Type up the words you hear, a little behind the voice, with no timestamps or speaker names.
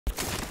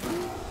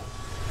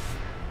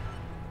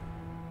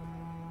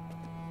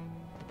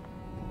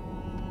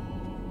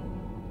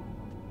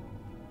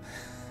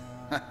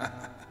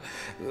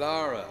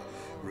Lara,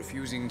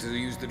 refusing to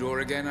use the door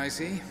again, I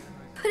see?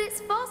 But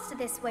it's faster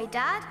this way,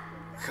 Dad.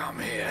 Come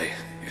here,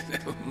 you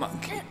little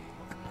monkey.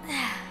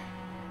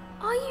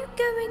 Are you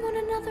going on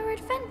another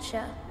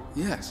adventure?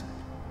 Yes,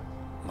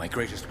 my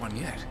greatest one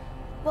yet.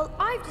 Well,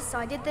 I've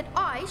decided that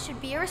I should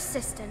be your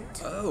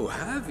assistant. Oh,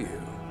 have you?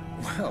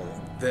 Well,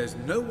 there's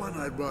no one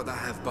I'd rather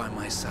have by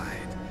my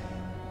side.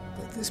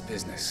 But this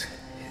business,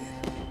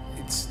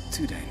 it's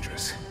too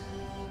dangerous.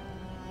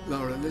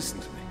 Lara, listen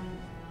to me.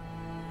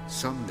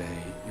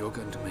 Someday, you're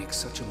going to make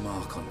such a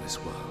mark on this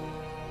world.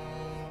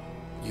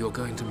 You're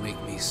going to make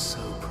me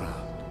so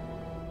proud.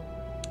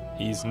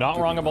 He's not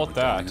wrong about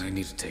that. Darling, I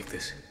need to take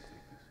this.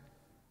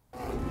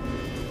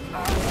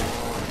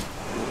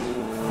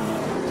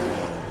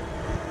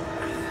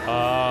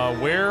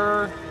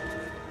 Where?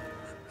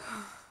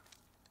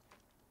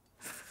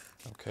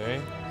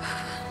 Okay.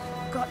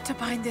 Got to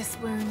bind this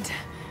wound.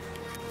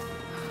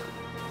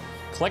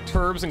 Collect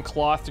herbs and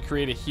cloth to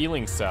create a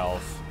healing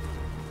salve.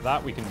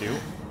 That we can do.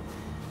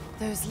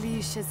 Those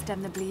leaves should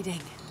stem the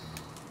bleeding.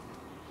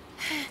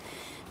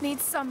 Need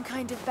some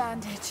kind of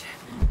bandage.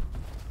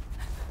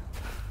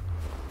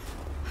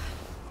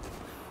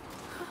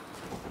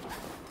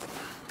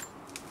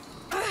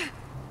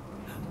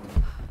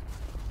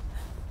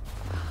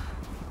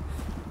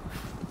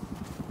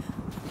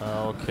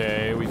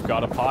 Okay, we've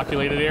got a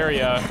populated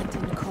area.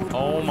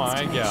 Oh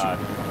my god.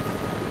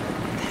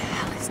 What the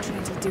hell is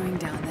Trinity doing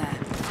down there?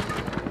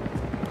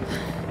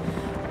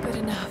 Good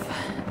enough.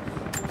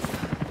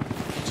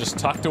 Just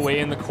tucked away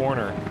in the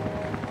corner.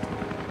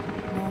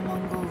 More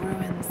Mongol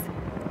ruins.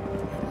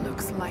 It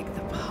looks like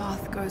the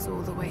path goes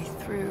all the way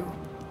through.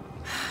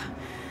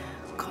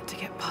 Got to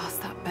get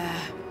past that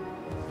bear.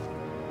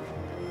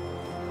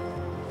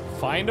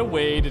 Find a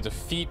way to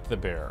defeat the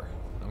bear.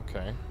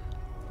 Okay.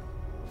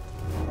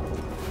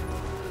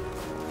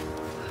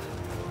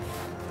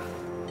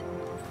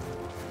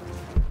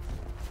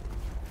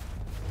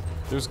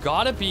 There's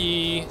gotta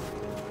be...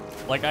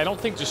 Like, I don't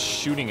think just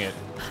shooting it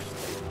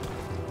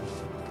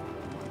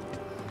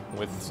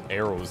with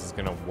arrows is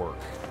gonna work.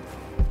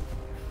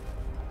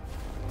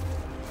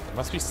 There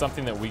must be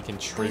something that we can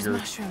trigger. Those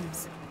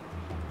mushrooms.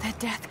 They're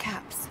death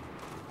caps.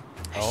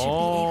 I should be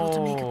able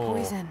to make a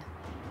poison.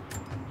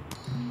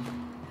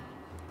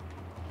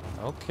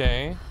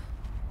 Okay.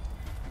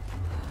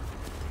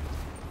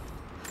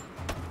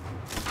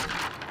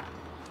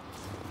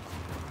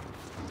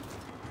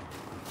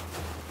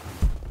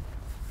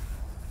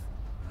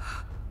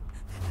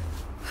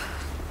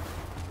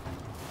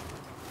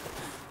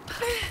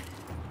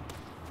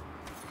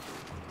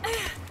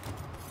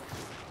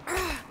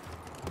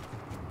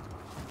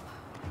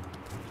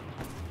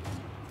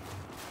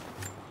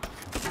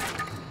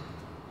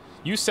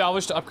 Use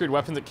salvage to upgrade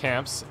weapons at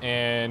camps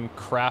and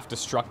craft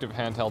destructive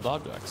handheld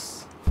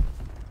objects.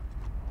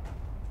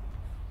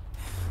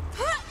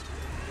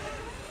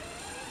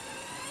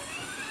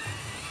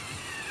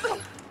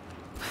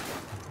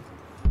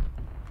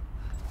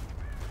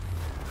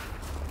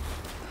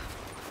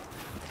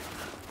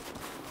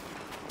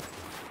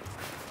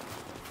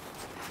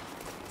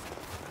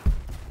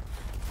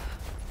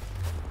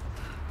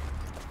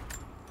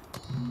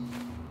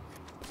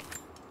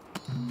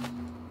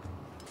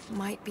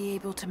 Might be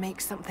able to make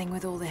something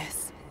with all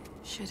this.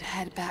 Should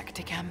head back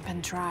to camp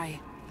and try.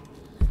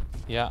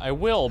 Yeah, I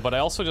will, but I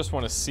also just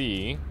want to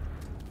see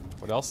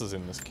what else is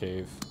in this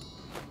cave.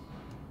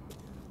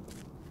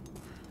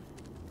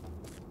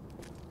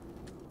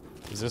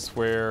 Is this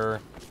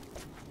where...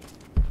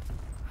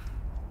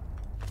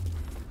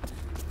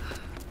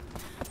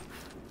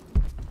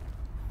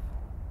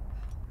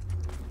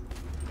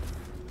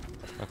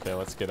 Okay,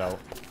 let's get out.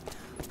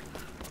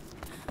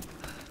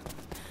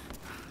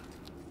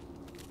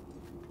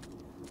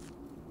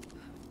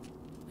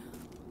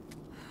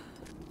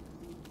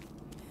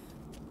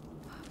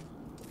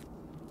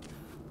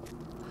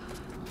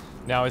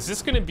 Now, is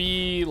this gonna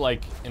be,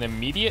 like, an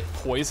immediate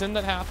poison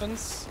that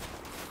happens?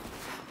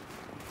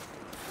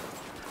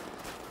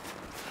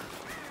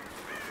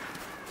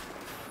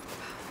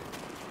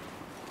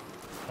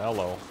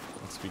 Hello.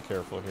 Let's be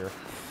careful here.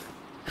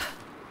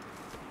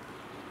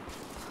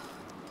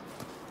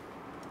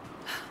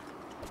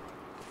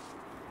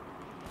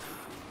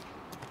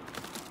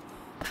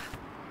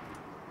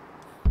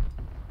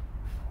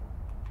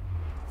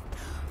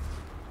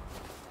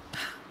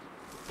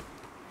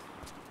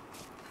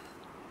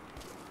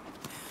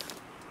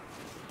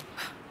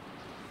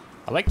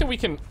 I like that we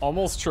can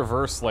almost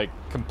traverse, like,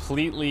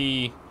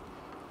 completely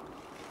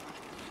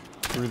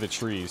through the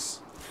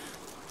trees.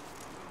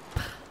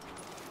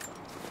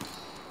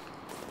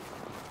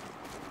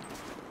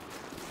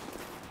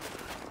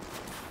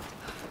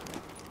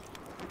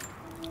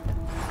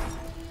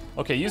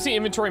 Okay, use the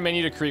inventory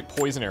menu to create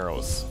poison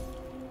arrows.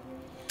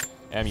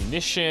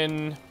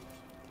 Ammunition.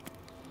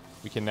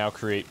 We can now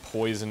create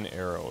poison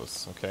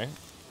arrows, okay.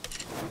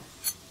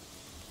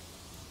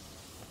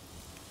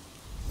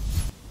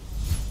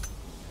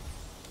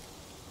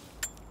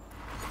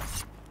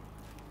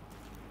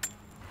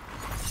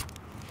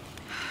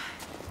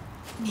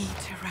 Need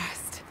to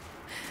rest.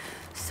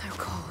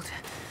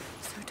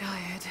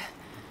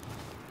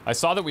 I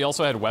saw that we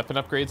also had weapon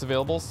upgrades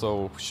available,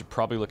 so we should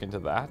probably look into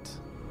that.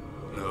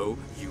 No,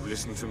 you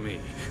listen to me.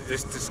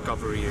 This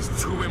discovery is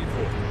too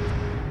important.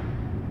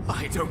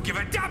 I don't give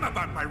a damn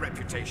about my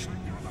reputation.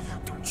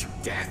 Don't you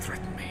dare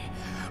threaten me.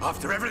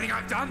 After everything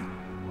I've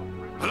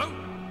done? Hello?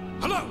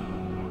 Hello?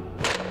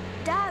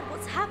 Dad,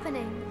 what's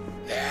happening?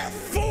 They're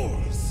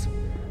fools!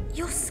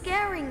 You're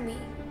scaring me.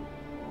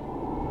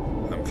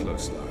 I'm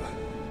close, Lara.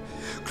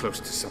 Close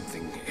to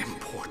something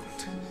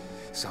important.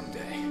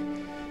 Someday,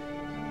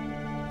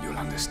 you'll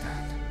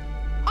understand.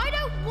 I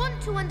don't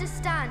want to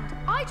understand.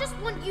 I just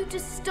want you to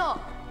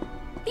stop.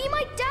 Be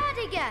my dad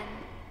again.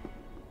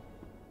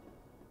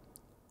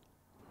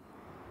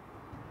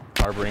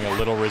 Harboring a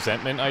little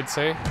resentment, I'd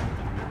say.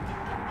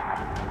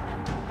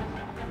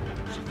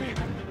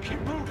 Keep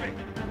moving.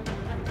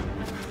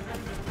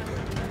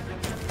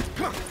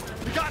 Come on,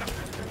 we got him.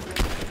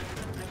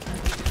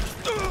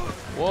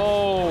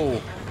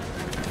 Whoa!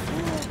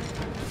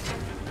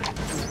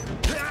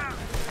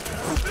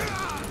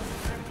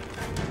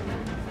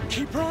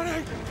 Keep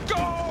running.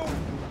 Go!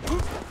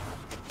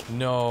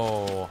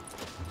 No.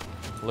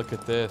 Look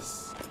at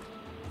this.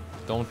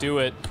 Don't do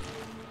it.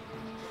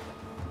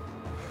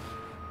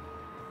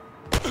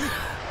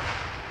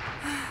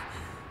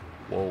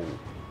 Whoa.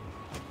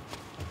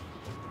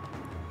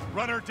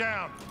 Run her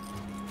down.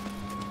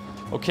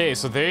 Okay,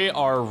 so they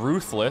are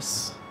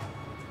ruthless.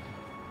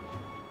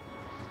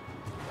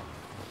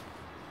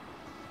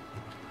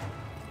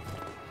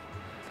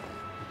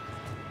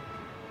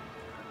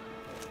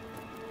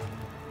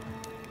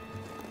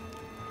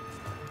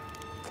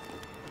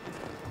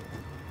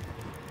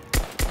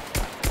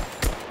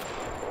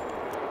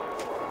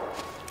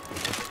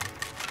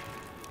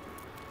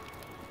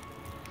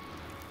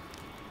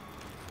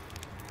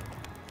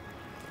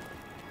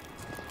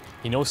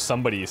 He knows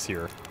somebody is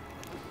here.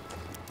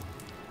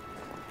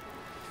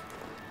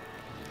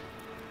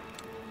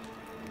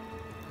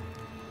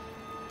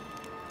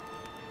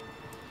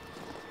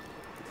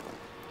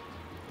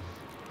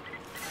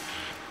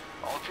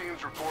 All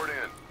teams report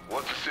in.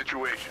 What's the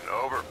situation?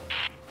 Over.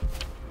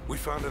 We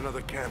found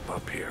another camp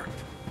up here.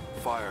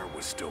 Fire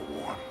was still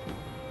warm.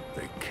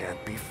 They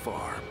can't be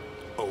far.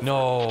 Over.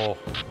 No.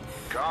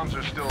 Comms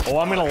are still. Oh,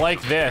 I'm gonna spotted.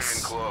 like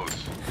this. Getting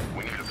close.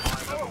 We need to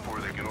find them before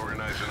they can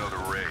organize another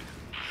raid.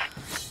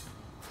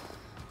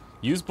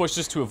 Use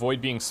bushes to avoid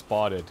being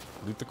spotted.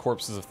 Loot the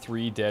corpses of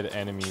 3 dead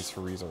enemies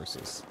for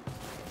resources.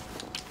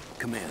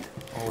 Command,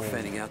 we're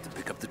fanning out to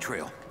pick up the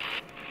trail.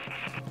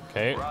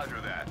 Okay.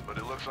 Roger that, but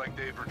it looks like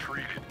they've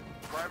retreated.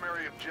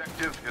 Primary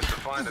objective is to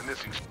find the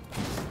missing.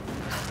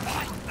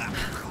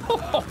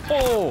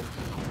 Oh,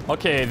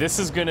 okay, this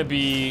is gonna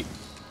be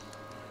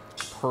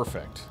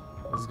perfect.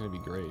 This is gonna be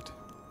great.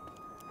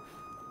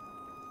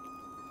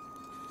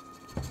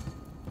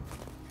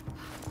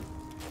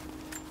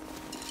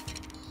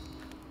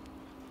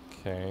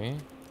 Okay.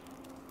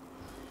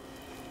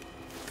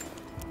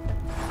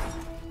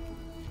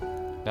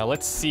 Now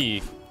let's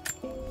see.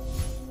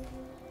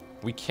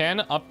 We can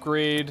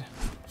upgrade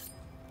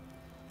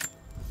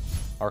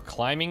our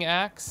climbing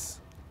axe,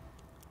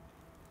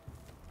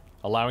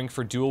 allowing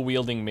for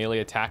dual-wielding melee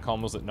attack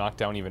combos that knock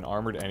down even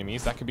armored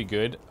enemies. That could be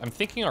good. I'm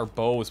thinking our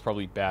bow is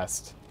probably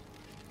best.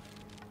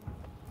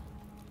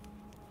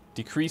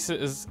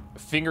 Decreases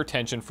finger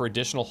tension for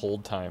additional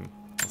hold time.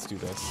 Let's do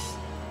this.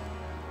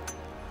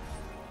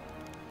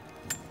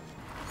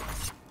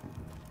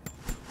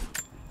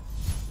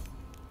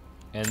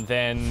 And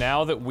then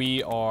now that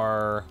we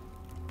are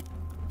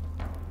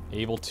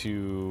able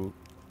to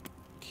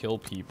kill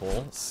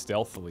people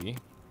stealthily,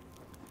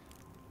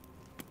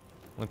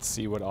 let's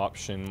see what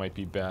option might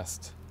be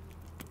best.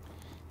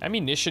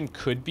 Ammunition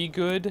could be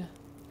good.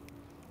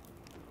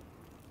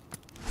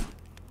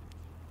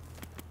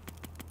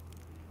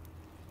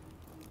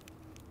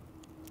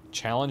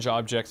 Challenge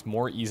objects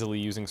more easily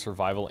using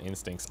survival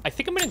instincts. I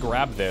think I'm gonna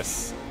grab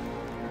this.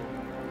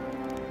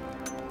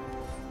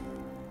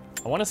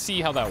 I want to see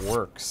how that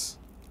works.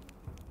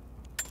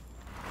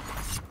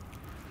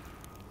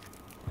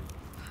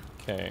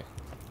 Okay.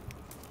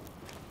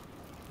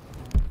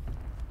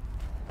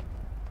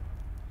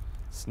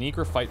 Sneak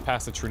or fight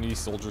past the Trinity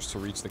soldiers to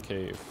reach the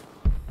cave.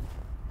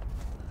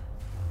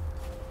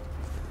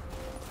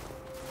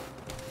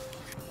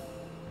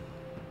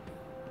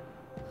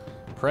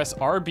 Press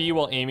RB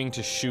while aiming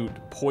to shoot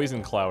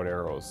poison cloud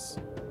arrows.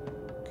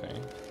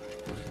 Okay.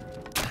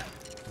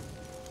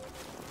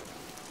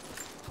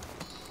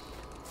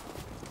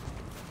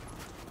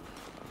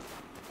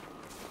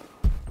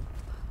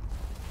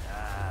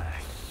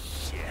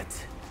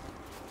 Shit.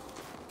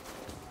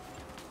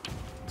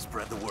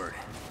 Spread the word.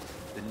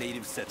 The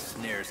natives set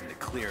snares in the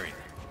clearing.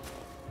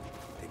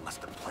 They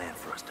must have planned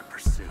for us to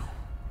pursue.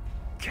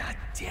 God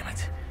damn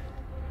it.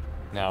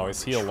 Now,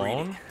 is he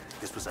alone?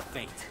 This was a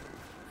feint.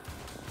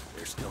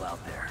 They're still out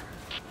there.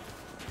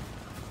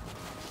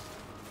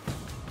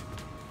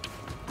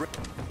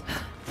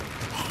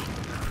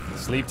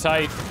 Sleep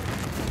tight.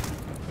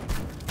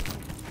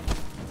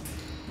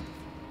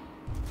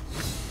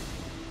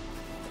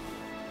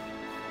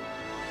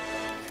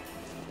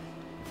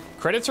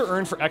 Credits are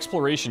earned for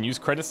exploration. Use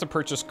credits to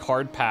purchase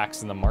card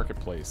packs in the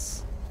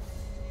marketplace.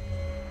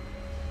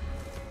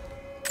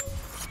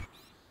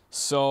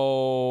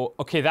 So,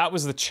 okay, that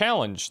was the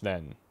challenge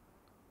then.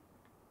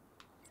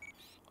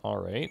 All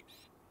right.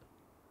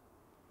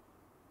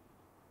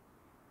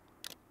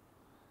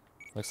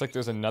 Looks like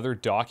there's another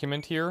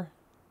document here.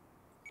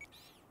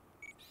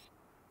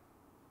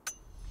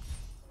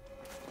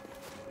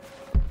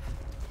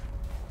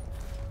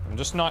 I'm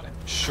just not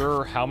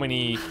sure how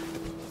many...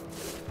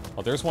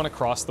 Oh, there's one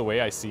across the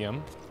way. I see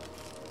him.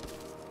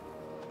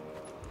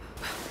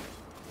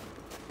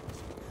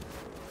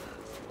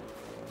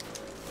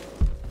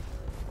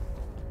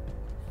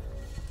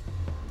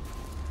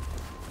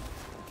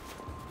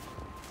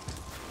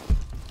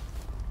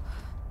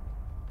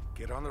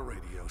 Get on the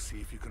radio,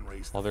 see if you can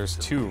raise. Well, there's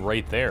two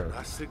right there.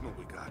 Last signal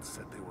we got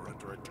said they were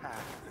under attack,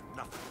 and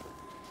nothing.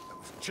 That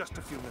was just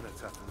a few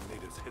minutes after the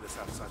natives hit us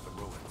outside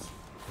the ruins.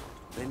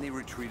 Then they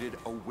retreated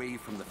away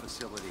from the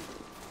facility.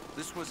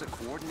 This was a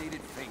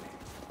coordinated feint.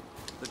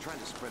 They're trying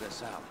to spread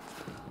us out.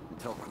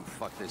 Tell who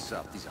fucked this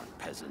up. These aren't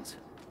peasants.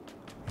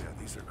 Yeah,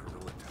 these are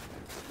guerrilla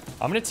tactics.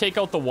 I'm gonna take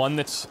out the one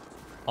that's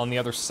on the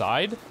other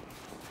side.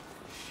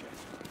 Shit.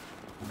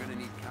 We're gonna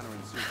need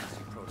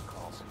counterinsurgency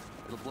protocols.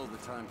 It'll blow the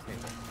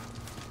timetable.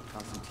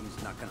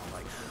 Constantine's not gonna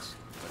like this,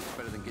 but it's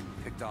better than getting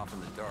picked off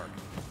in the dark.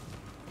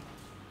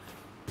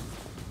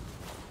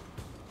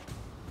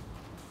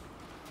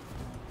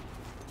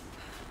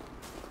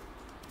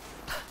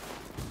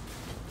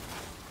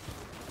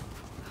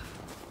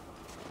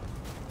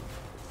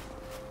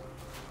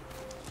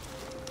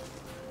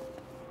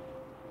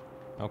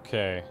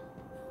 Okay.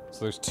 So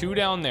there's two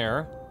down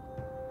there.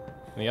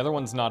 And the other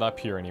one's not up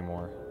here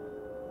anymore.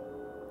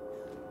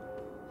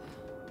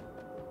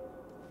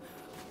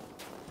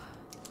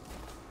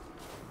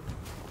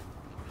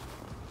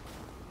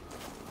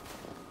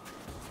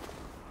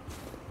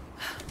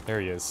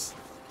 There he is.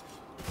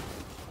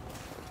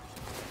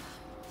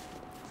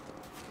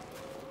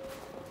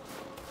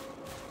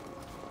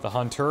 The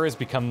hunter has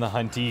become the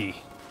huntee.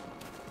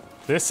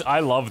 This,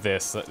 I love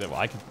this.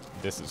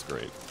 This is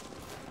great.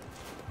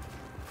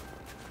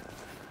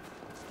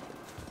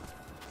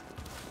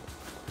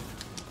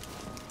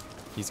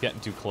 He's getting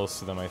too close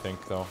to them, I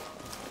think, though.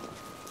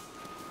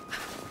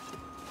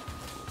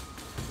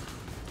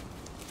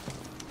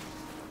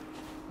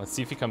 Let's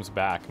see if he comes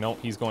back. Nope,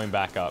 he's going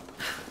back up.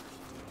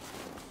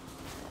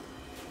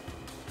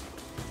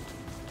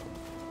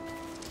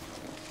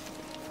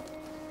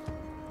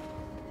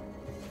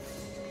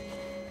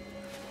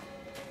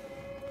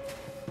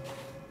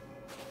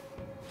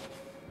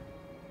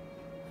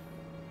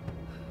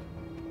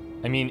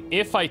 I mean,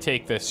 if I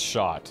take this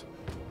shot,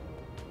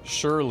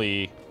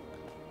 surely...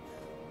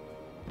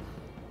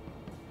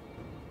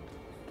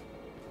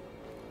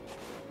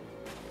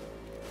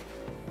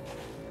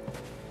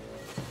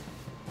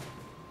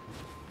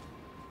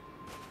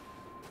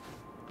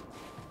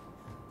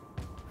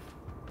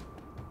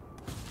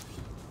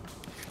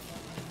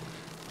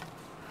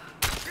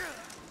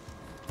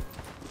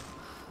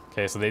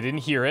 Okay, so they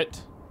didn't hear it.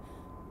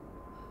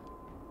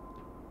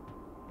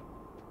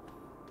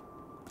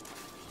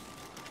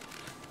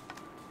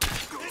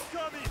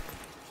 Incoming!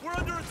 We're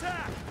under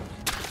attack!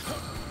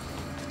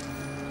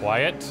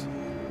 Quiet.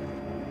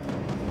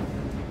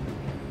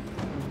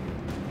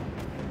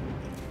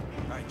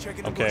 Alright,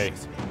 checking the Okay.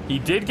 bushes. He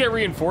did get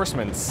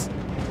reinforcements.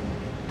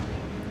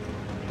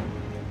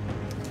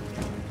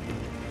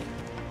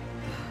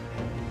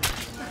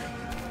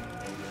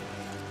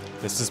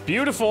 This is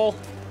beautiful.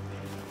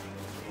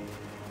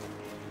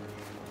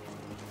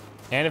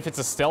 And if it's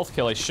a stealth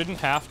kill, I shouldn't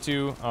have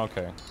to...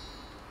 Okay.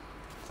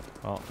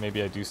 Well,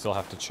 maybe I do still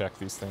have to check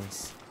these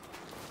things.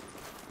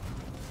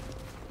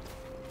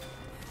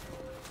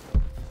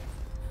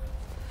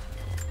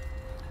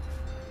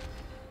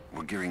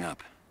 We're gearing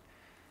up.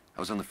 I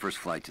was on the first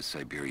flight to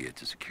Siberia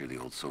to secure the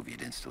old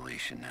Soviet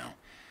installation now.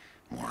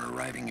 More are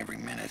arriving every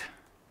minute.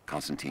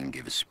 Constantine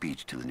gave a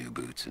speech to the new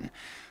boots, and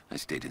I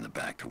stayed in the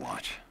back to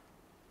watch.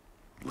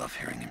 Love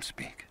hearing him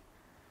speak.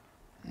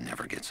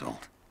 Never gets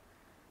old.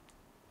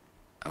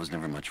 I was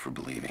never much for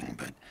believing,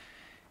 but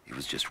it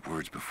was just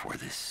words before.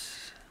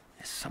 This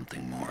is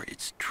something more.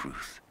 It's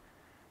truth.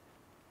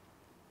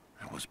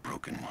 I was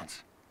broken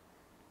once.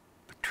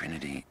 But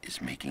Trinity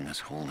is making us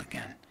whole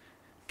again.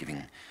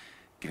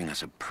 Giving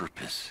us a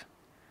purpose.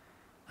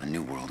 A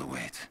new world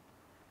awaits.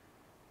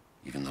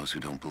 Even those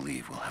who don't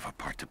believe will have a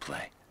part to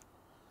play.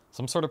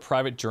 Some sort of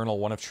private journal,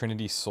 one of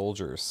Trinity's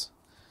soldiers.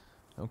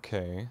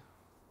 Okay.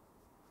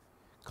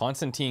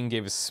 Constantine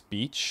gave a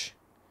speech.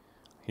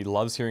 He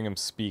loves hearing him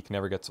speak,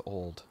 never gets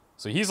old.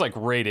 So he's like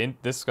right in,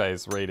 this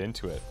guy's right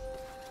into it.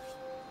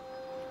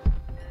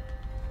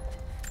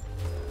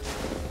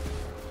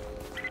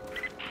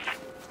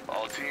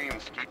 All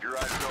teams, keep your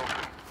eyes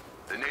open.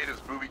 The natives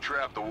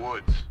booby-trapped the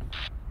woods.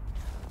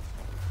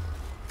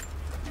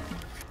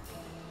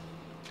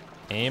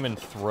 Aim and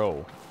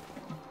throw.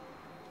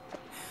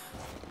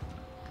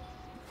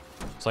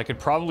 So I could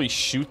probably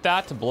shoot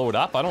that to blow it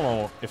up. I don't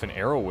know if an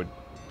arrow would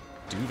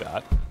do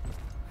that.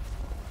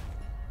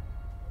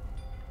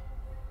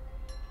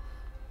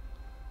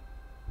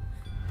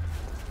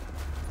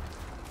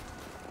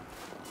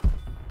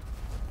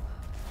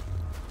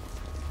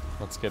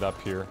 let's get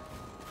up here.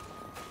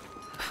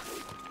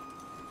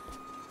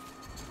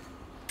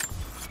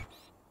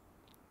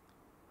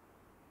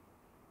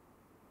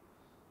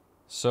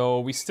 So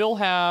we still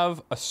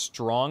have a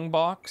strong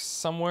box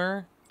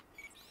somewhere.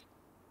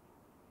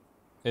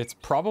 It's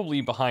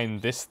probably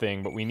behind this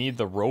thing, but we need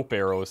the rope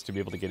arrows to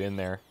be able to get in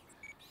there.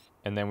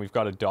 And then we've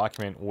got a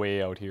document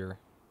way out here.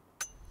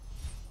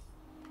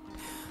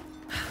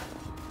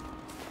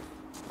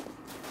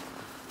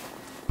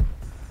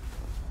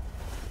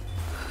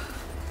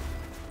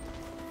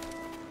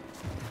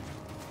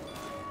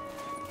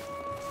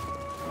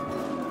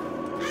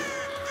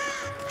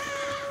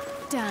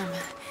 Damn,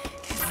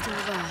 it's still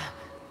there.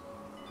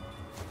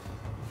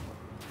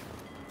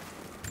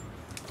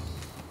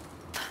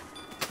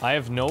 I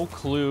have no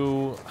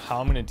clue how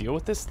I'm gonna deal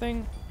with this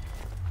thing.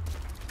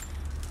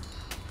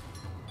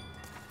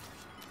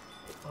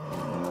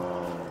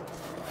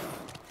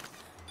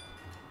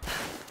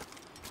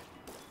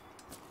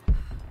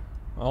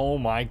 Oh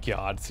my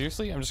god,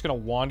 seriously? I'm just gonna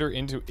wander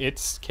into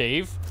its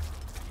cave?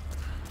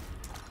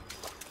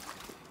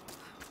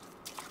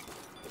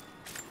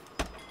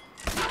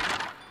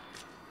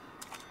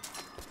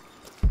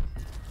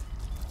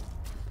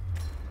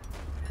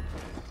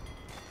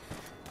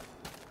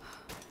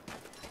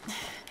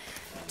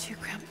 Too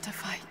cramped to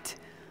fight.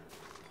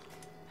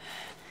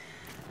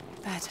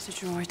 Better to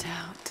draw it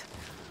out.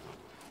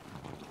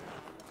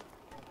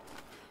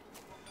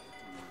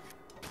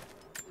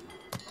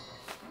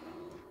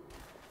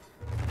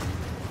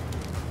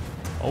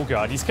 Oh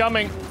god, he's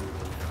coming!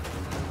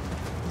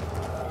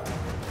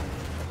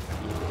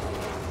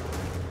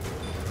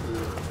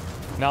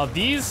 Now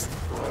these...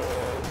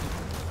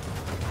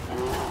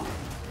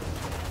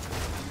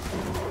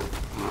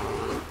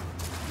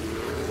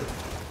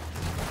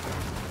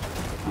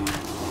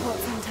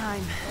 What's in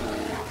time?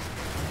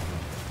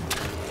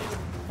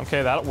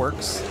 Okay, that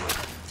works.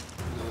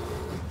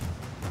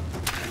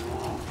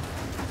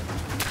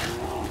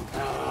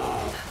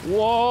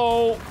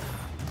 Whoa!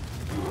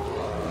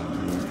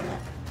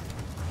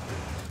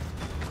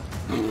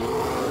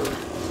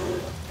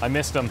 I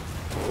missed him.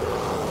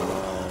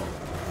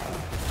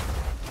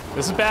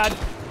 This is bad.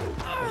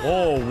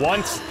 Whoa,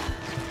 once.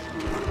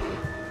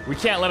 We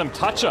can't let him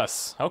touch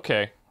us.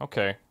 Okay,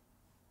 okay.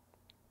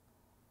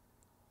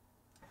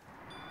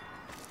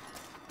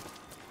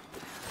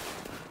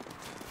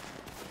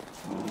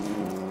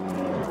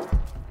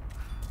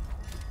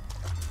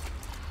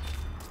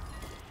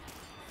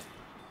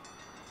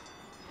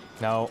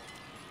 Now,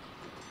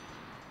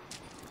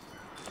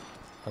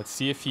 let's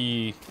see if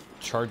he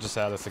charges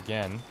at us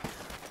again.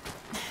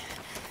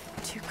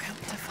 Too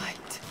cramped to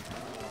fight.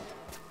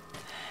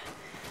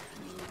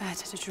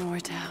 Better to draw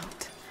it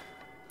out.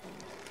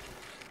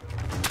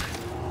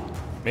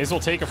 May as well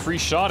take a free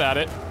shot at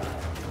it.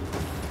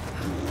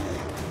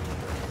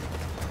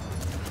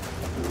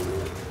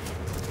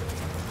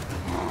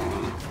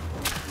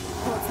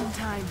 What's in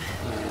time?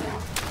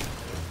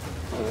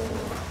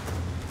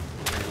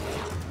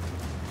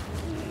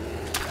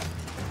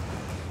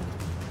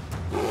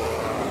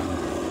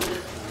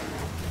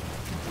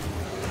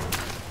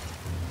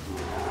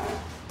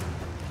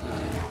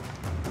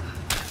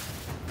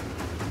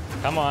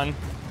 Come on.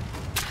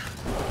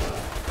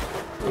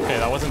 Okay,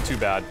 that wasn't too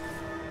bad.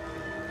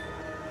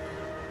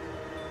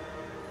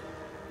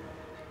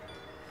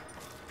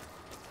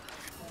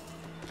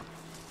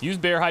 Use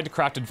bear hide to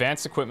craft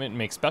advanced equipment and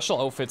make special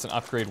outfits and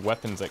upgrade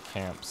weapons at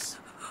camps.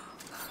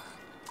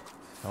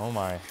 Oh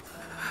my.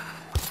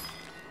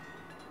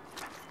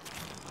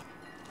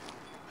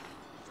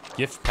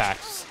 Gift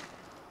packs.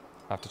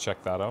 Have to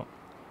check that out.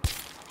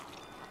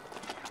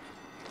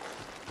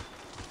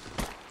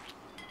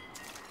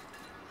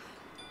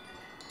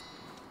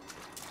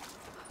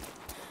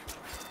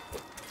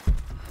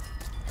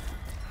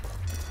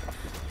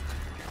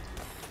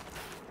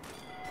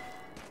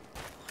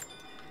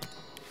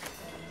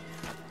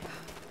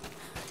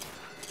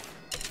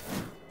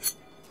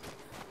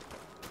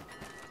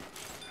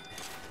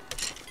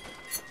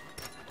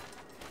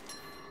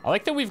 I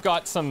like that we've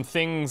got some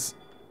things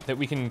that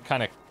we can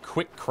kind of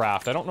quick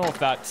craft. I don't know if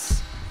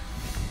that's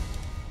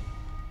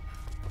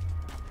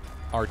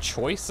our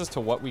choice as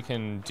to what we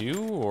can do,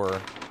 or...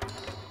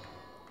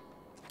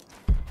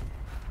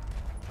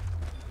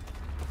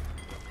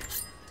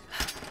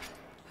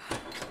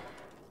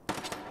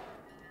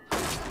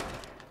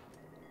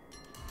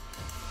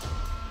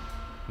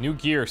 New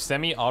gear,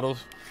 semi-auto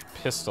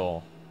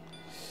pistol.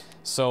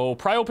 So,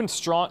 pry open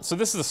strong... So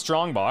this is a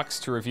strong box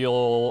to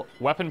reveal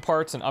weapon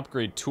parts and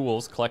upgrade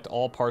tools. Collect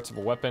all parts of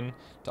a weapon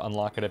to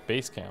unlock it at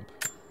base camp.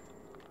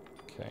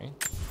 Okay.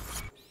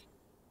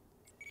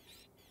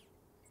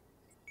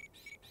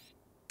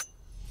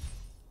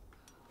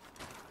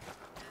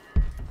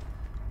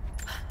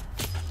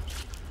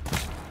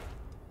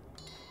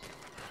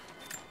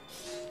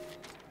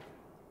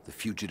 The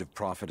fugitive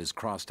prophet has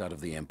crossed out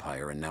of the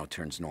Empire and now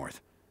turns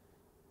north.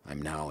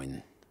 I'm now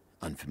in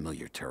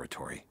unfamiliar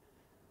territory.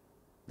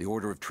 The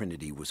Order of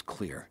Trinity was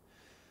clear.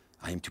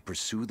 I am to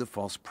pursue the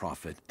false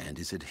prophet and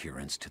his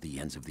adherents to the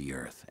ends of the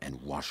earth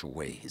and wash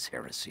away his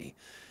heresy.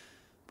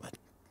 But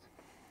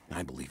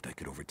I believed I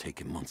could overtake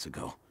him months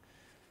ago.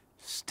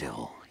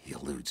 Still, he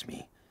eludes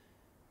me.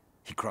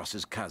 He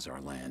crosses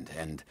Khazar land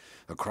and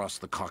across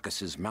the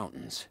Caucasus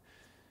Mountains.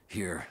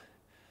 Here,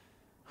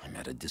 I'm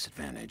at a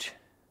disadvantage.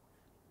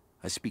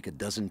 I speak a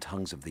dozen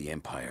tongues of the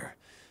Empire,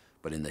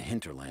 but in the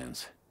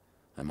hinterlands,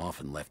 I'm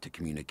often left to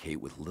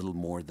communicate with little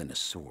more than a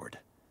sword.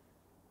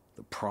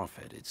 The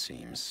Prophet, it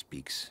seems,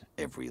 speaks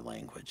every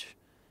language,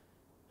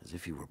 as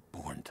if he were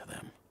born to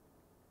them.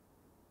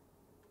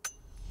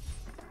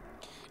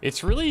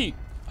 It's really...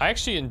 I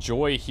actually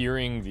enjoy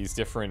hearing these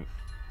different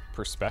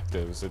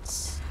perspectives.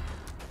 It's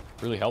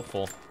really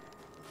helpful.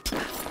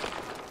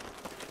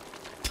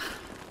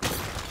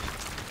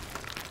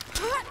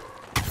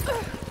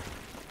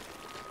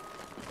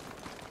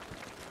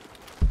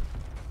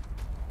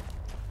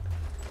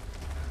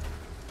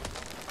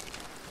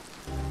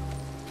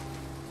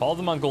 Follow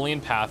the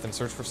Mongolian path and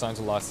search for signs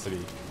of lost city.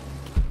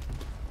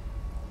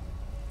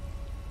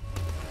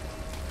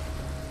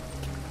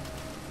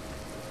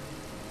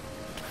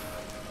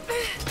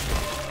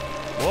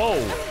 Whoa!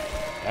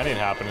 That ain't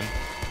happening.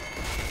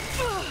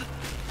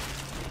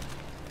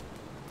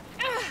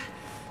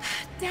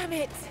 Damn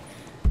it!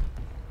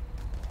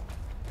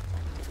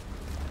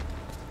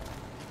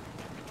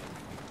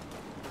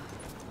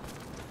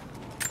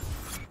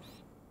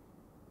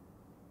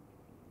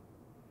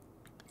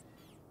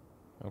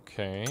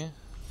 Okay.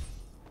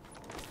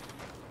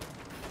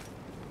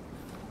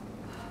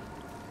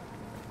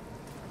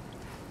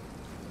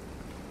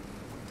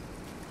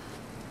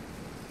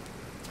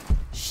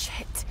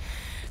 Shit.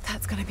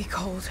 That's gonna be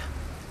cold.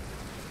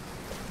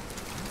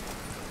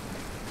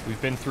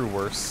 We've been through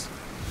worse.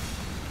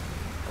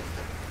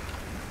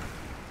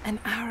 An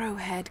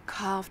arrowhead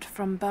carved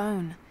from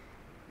bone.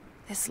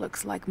 This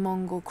looks like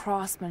Mongol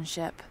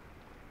craftsmanship.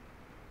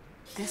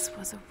 This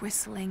was a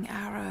whistling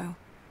arrow.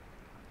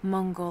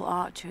 Mongol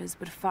archers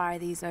would fire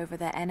these over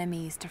their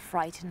enemies to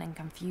frighten and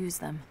confuse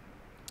them.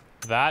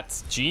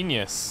 That's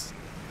genius.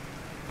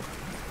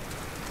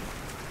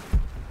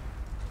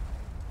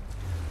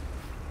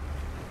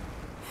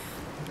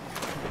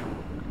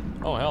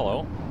 Oh,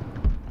 hello.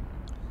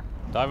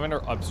 Dive under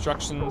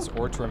obstructions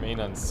or to remain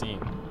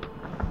unseen.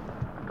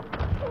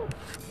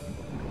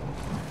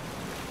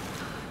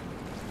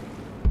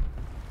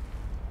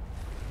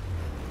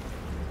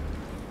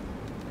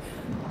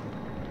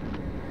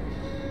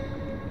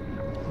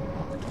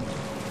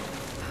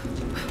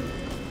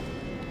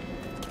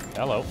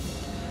 Hello.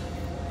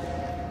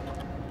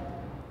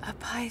 A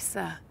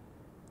paisa,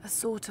 a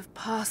sort of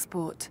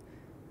passport.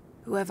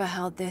 Whoever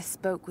held this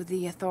spoke with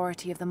the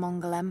authority of the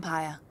Mongol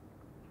Empire.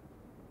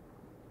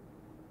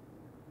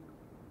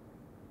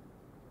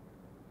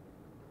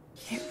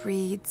 It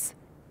reads,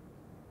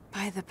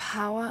 "By the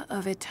power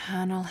of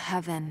eternal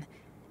heaven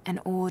and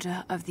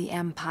order of the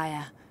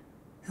Empire,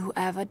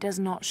 whoever does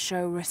not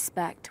show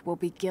respect will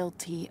be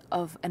guilty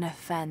of an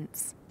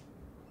offense."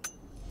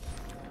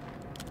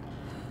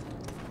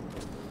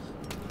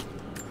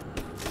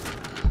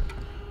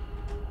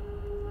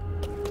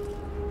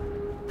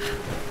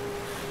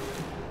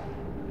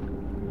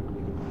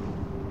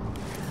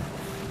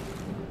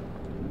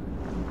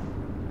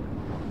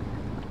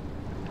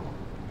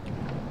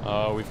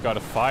 We've got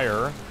a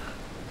fire.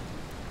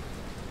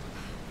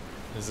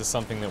 Is this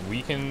something that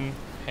we can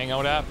hang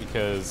out at?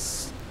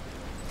 Because...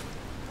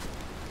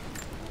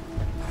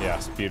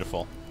 yes,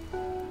 beautiful.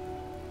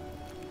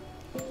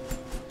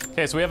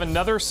 Okay, so we have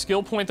another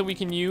skill point that we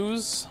can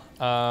use.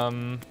 How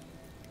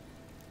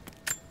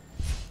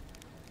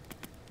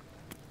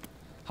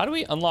do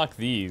we unlock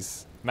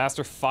these?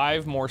 Master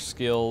 5 more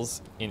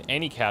skills in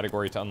any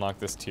category to unlock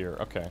this tier.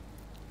 Okay.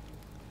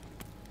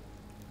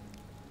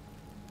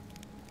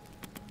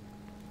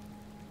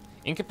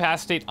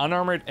 Incapacitate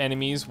unarmored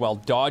enemies while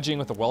dodging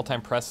with a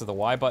well-timed press of the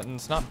Y button.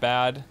 It's not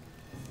bad.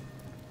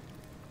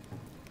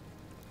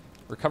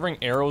 Recovering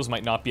arrows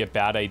might not be a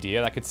bad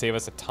idea. That could save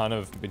us a ton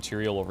of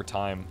material over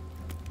time.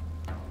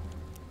 I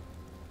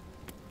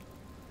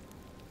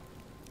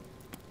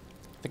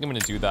think I'm gonna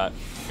do that.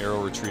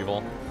 Arrow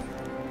retrieval.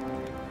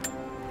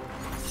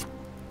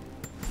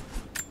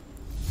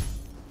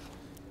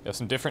 We have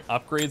some different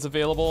upgrades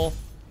available.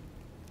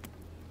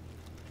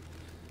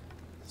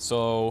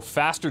 So,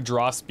 faster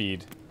draw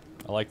speed.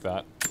 I like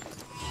that.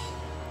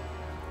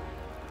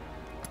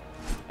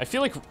 I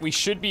feel like we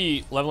should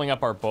be leveling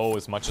up our bow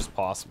as much as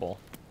possible.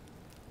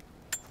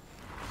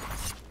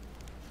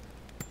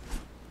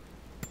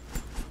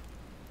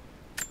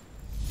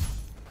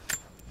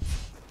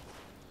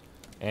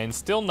 And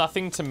still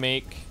nothing to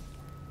make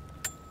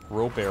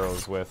rope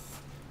arrows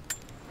with.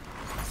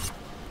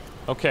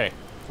 Okay,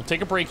 we'll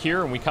take a break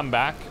here and when we come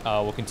back.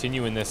 We'll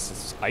continue in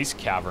this ice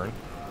cavern.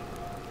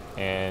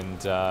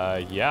 And,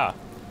 yeah.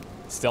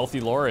 Stealthy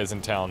Laura is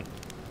in town.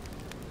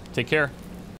 Take care.